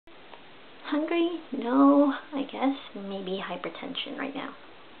Hungry? No, I guess. Maybe hypertension right now.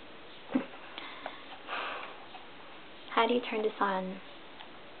 How do you turn this on?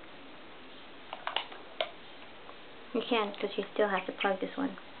 You can't, because you still have to plug this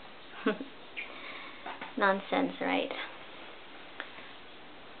one. Nonsense, right?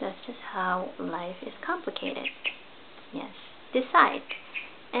 That's just how life is complicated. Yes. Decide.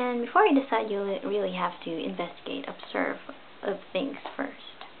 And before you decide, you really have to investigate, observe of things first.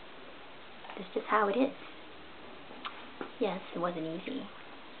 That's just how it is. Yes, it wasn't easy.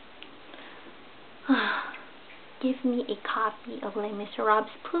 Give me a copy of Les Miserables,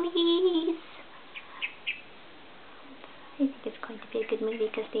 please. I think it's going to be a good movie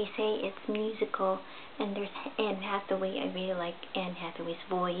because they say it's musical, and there's Anne Hathaway. I really like Anne Hathaway's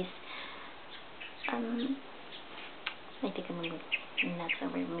voice. I think I'm nuts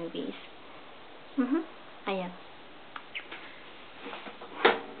over movies. I am.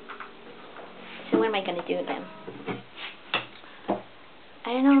 So what am I gonna do then? I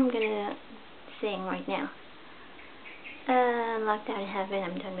don't know. I'm gonna sing right now. Locked Out in Heaven.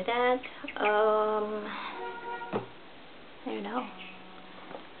 I'm done with that. I don't know.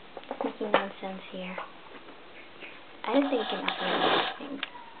 Making nonsense here. I don't think I can upload these things.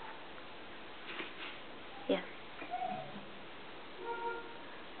 Yeah.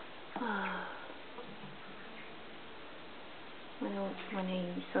 When I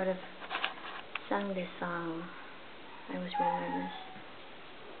sort of sung this song, I was really nervous.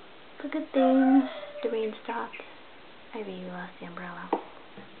 But good thing the rain stopped. I really lost the umbrella.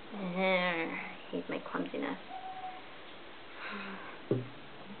 I hate my clumsiness.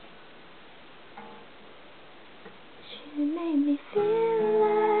 She made me feel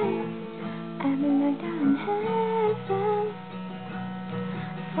like I'm locked down in heaven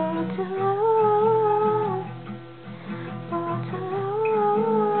for too long, for too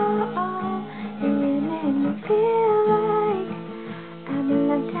long. You made me feel like I'm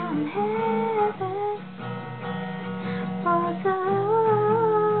locked down in heaven for too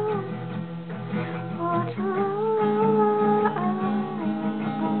long, for too long.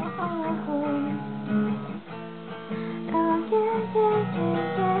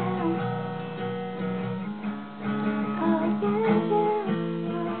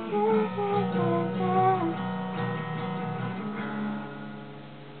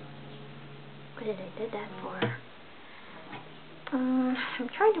 What did I did that for? I'm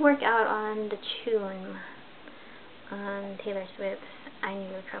trying to work out on the tune on Taylor Swift's I Knew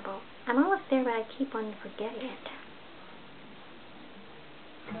Your Trouble. I'm almost there, but I keep on forgetting it.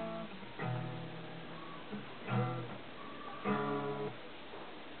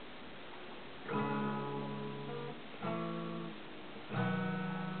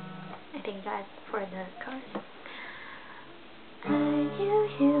 I think that's for the chorus. I knew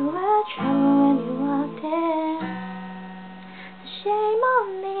you were trouble when you walked in. Shame on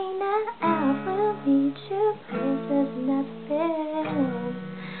me, now I will lead you places never been.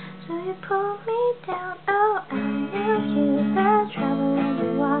 So you pulled me down, oh I knew you were trouble when you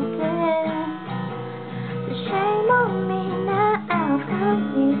walked in. So shame on me, now I will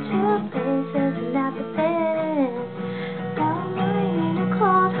lead you places never been. Now I'm lying in a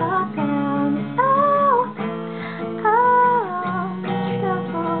cold hot ground, oh, oh,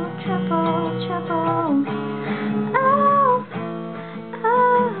 trouble, trouble, trouble, oh,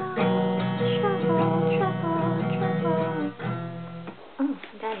 oh, trouble, trouble, trouble. Oh,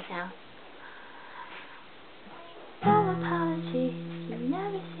 I got it now. No apologies, you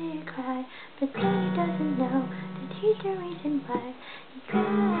never see her cry, but then he doesn't know that he's the reason why. You're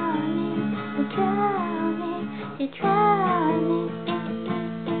drowning, you're drowning, you're drowning.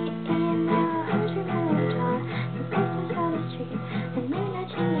 Now how's your really tall? The places on the street, and you're not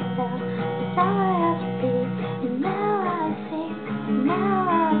changing now. It's all I have to be, and now I see, now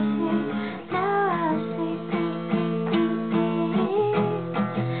I see, now I see.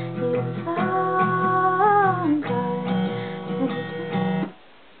 It's all gone.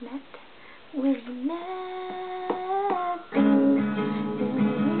 Met with met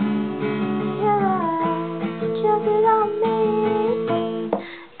just it on me.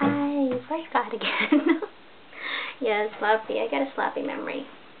 I forgot again. Yeah, sloppy. I got a sloppy memory.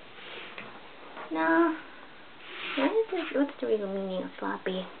 No. What's the real meaning of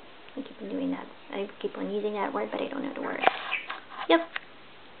sloppy? I keep on doing that. I keep on using that word, but I don't know the word. Yep.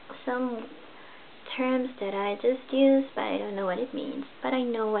 Some terms that I just use, but I don't know what it means. But I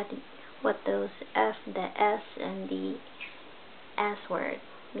know what those the S and the S word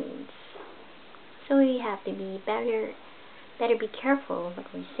means. So we have to be better be careful of what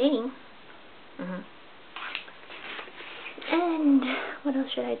we're saying. And what else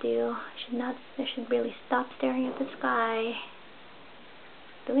should I do? I should really stop staring at the sky.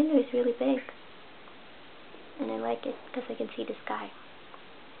 The window is really big, and I like it because I can see the sky.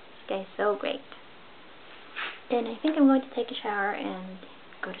 The sky is so great. And I think I'm going to take a shower and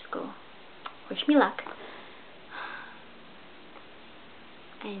go to school. Wish me luck.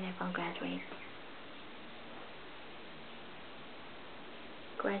 I never will graduate.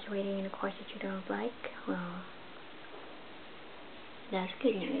 Graduating in a course that you don't like, well, that's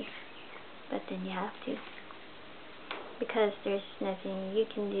good news. But then you have to. Because there's nothing you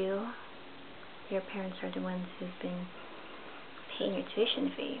can do. Your parents are the ones who've been paying your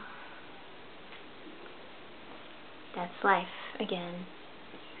tuition fee. That's life again.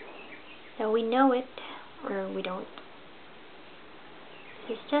 So we know it, or we don't.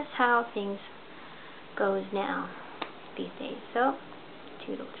 It's just how things goes now these days. So,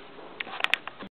 toodles.